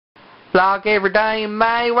Vlog every day in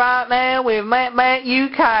May right now with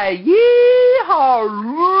MATTmattUK. Yeehaw!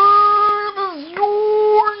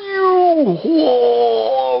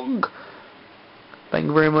 Thank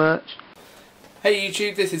you very much. Hey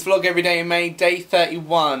YouTube, this is Vlog Every Day in May, day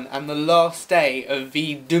 31, and the last day of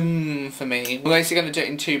VEDM for me. I'm basically going to do it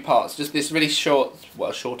in two parts, just this really short,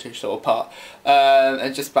 well, shortish sort of part,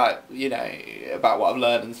 and just about, you know, about what I've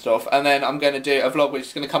learned and stuff. And then I'm going to do a vlog which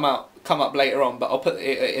is going to come up later on, but I'll put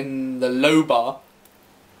it in the low bar.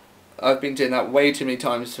 I've been doing that way too many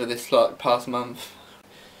times for this like past month.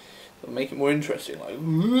 It'll make it more interesting, like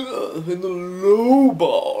in the low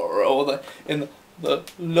bar, or in the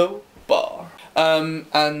low bar.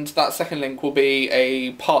 And that second link will be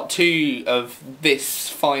a part 2 of this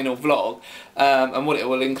final vlog, and what it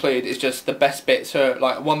will include is just the best bits, so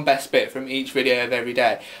like one best bit from each video of every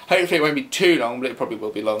day. Hopefully it won't be too long, but it probably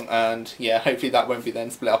will be long, and yeah, hopefully that won't be then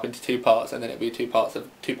split up into 2 parts, and then it'll be two parts of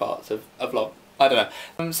a vlog. I don't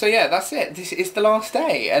know. So yeah, that's it. This is the last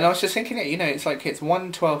day, and I was just thinking, you know, it's like it's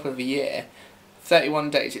 1/12 of a year. 31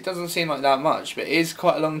 days, it doesn't seem like that much, but it is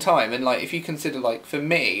quite a long time. And like, if you consider, like, for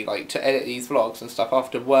me, like, to edit these vlogs and stuff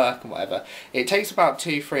after work and whatever, it takes about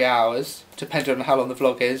 2-3 hours, depending on how long the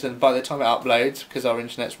vlog is, and by the time it uploads, because our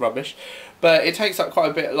internet's rubbish. But it takes up quite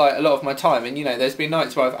a bit, like, a lot of my time. And you know, there's been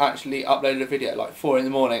nights where I've actually uploaded a video at like 4 in the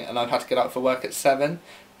morning, and I've had to get up for work at 7,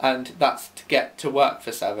 and that's to get to work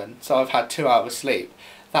for 7, so I've had 2 hours sleep.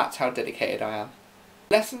 That's how dedicated I am.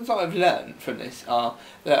 Lessons I've learned from this are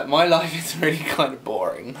that my life is really kind of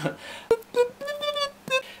boring.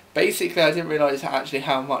 Basically, I didn't realise actually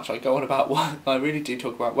how much I go on about work. I really do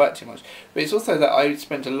talk about work too much. But it's also that I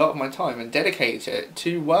spend a lot of my time and dedicate it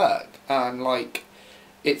to work. And like,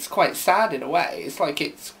 it's quite sad in a way. It's like,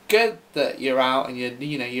 it's good that you're out and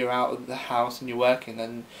you're out of the house and you're working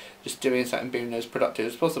and just doing something, being as productive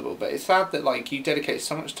as possible. But it's sad that like you dedicate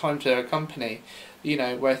so much time to a company, you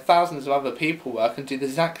know, where thousands of other people work and do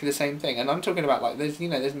exactly the same thing. And I'm talking about like there's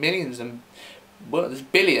millions and, well, there's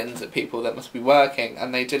billions of people that must be working,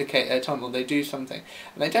 and they dedicate their time, or they do something,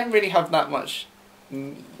 and they don't really have that much,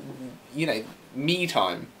 you know, me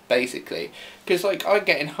time basically. Because like I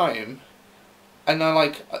get in home, and I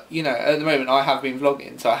like, you know, at the moment I have been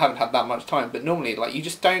vlogging, so I haven't had that much time. But normally, like, you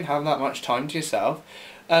just don't have that much time to yourself,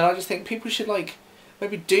 and I just think people should like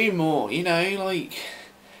maybe do more. You know, like,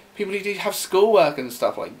 people who do have schoolwork and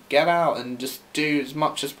stuff, like, get out and just do as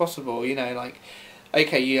much as possible, you know, like,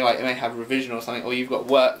 okay, you like may have revision or something, or you've got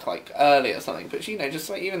work like early or something, but you know, just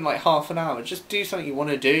like even like half an hour, just do something you want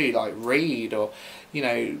to do, like read, or you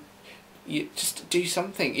know, you just do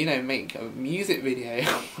something, you know, make a music video,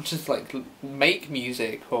 just like make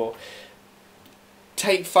music, or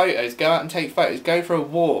take photos, go out and take photos, go for a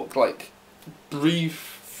walk, like breathe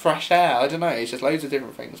fresh air, I don't know, it's just loads of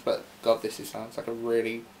different things. But god, this sounds like a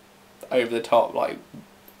really over the top, like,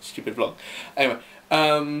 stupid vlog. Anyway,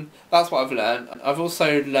 that's what I've learned. I've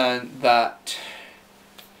also learned that,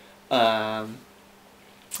 like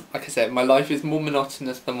I said, my life is more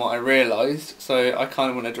monotonous than what I realised, so I kind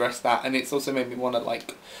of want to address that, and it's also made me want to,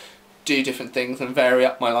 like, do different things and vary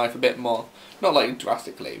up my life a bit more. Not, like,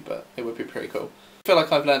 drastically, but it would be pretty cool. I feel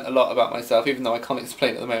like I've learned a lot about myself, even though I can't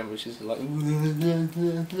explain it at the moment, which is like...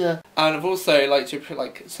 And I've also like to,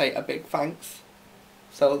 like, say a big thanks.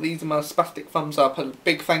 So these are my spastic thumbs up. A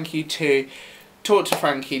big thank you to Talk to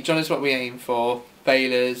Frankie, John is What We Aim For,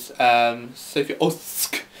 Baylor's, Sophie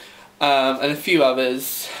Osk, and a few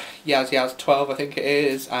others. Yaz 12 I think it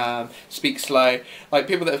is, Speak Slow, like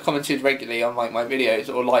people that have commented regularly on like my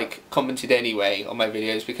videos, or like commented anyway on my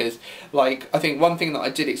videos, because like I think one thing that I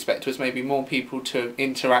did expect was maybe more people to have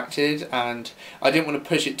interacted, and I didn't want to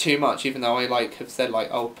push it too much, even though I like have said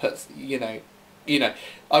like I'll put, you know,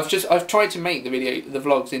 I've tried to make the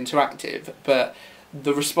vlogs interactive, but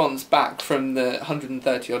the response back from the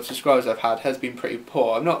 130 odd subscribers I've had has been pretty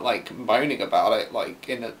poor. I'm not like moaning about it, like,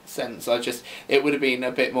 in a sense. It would have been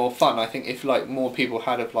a bit more fun, I think, if like more people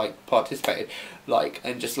had have like participated, like,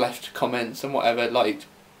 and just left comments and whatever, like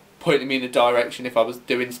pointing me in a direction if I was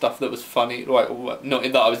doing stuff that was funny, like, or not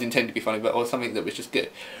that I was intended to be funny, but or something that was just good.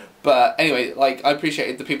 But anyway, like, I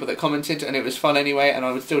appreciated the people that commented, and it was fun anyway, and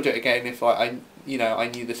I would still do it again if like I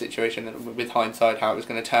knew the situation and with hindsight how it was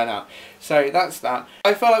going to turn out. So that's that.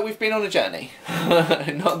 I feel like we've been on a journey.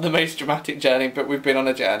 Not the most dramatic journey, but we've been on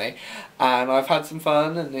a journey, and I've had some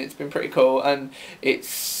fun, and it's been pretty cool, and it's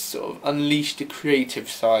sort of unleashed a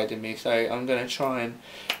creative side in me, so I'm going to try and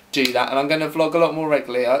do that, and I'm going to vlog a lot more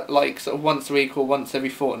regularly, like sort of once a week or once every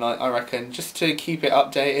fortnight, I reckon, just to keep it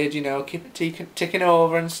updated, you know, keep it ticking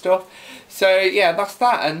over and stuff. So yeah, that's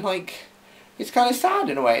that, and like, it's kind of sad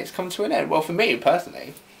in a way, it's come to an end. Well, for me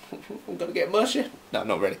personally. I'm gonna get mushy. No,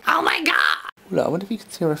 not really. Oh my god! Look, I wonder if you can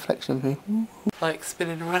see a reflection of me. Like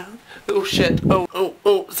spinning around. Oh shit.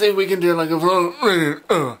 Oh. See if we can do like a vlog.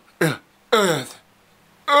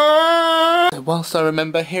 Whilst I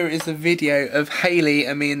remember, here is a video of Hayley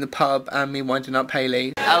and me in the pub and me winding up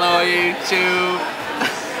Hayley. Hello YouTube.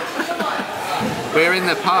 We're in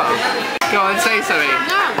the pub. Go on, say something.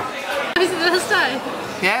 No. This is the last day.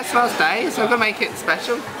 Yeah, it's last day, so I'm gonna make it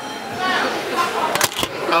special.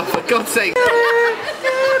 Oh, for God's sake.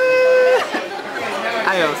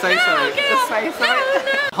 Hang on, say something. Just say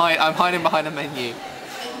something. Hi, I'm hiding behind a menu.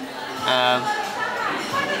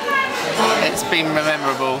 It's been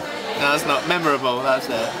memorable. No, it's not memorable, that's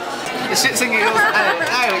it. The shits and giggles.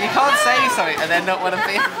 No, you can't say something and then not want to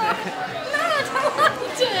be. No, I don't want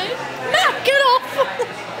to. No, get off.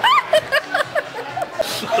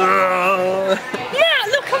 Yeah,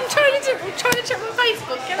 look, I'm trying to check my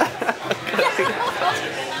Facebook. Get off.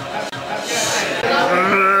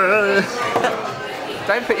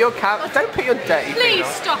 Don't put your dirty Please thing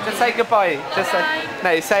on. stop. Just say goodbye. Just say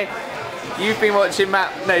no. Say you've been watching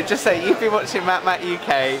Matt. No, just say you've been watching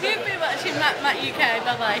MATTmattUK. You've been watching MATTmattUK.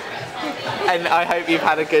 Bye bye. And I hope you've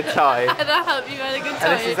had a good time. And I hope you've had a good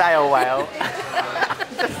time. And this is Ale Whale.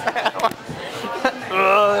 Just say Ale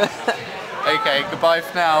Whale. Okay, goodbye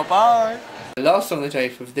for now. Bye. The last song of the day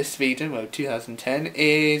for this VEDM, well 2010,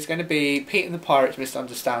 is going to be Pete and the Pirates'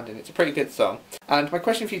 Misunderstanding. It's a pretty good song. And my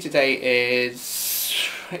question for you today is,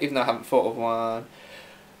 even though I haven't thought of one,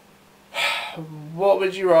 what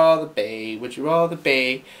would you rather be? Would you rather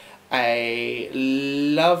be a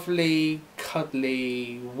lovely,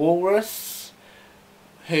 cuddly walrus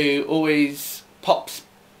who always pops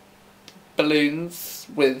balloons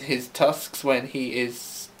with his tusks when he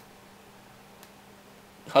is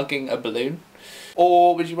hugging a balloon?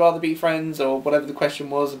 Or would you rather be friends, or whatever the question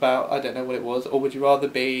was about, I don't know what it was, or would you rather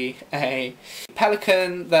be a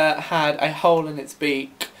pelican that had a hole in its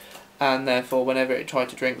beak and therefore whenever it tried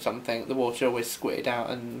to drink something the water always squirted out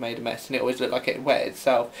and made a mess and it always looked like it wet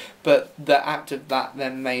itself, but the act of that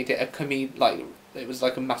then made it it was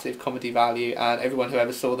like a massive comedy value, and everyone who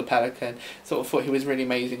ever saw the pelican sort of thought he was really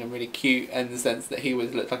amazing and really cute in the sense that he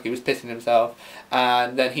looked like he was pissing himself,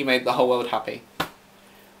 and then he made the whole world happy.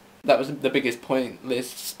 That was the biggest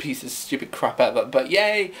pointless piece of stupid crap ever, but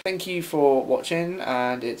yay! Thank you for watching,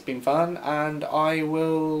 and it's been fun, and I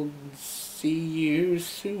will see you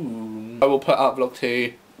soon. I will put up vlog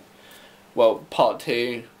 2, well, part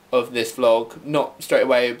 2 of this vlog, not straight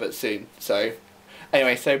away, but soon. So,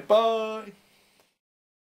 anyway, so bye!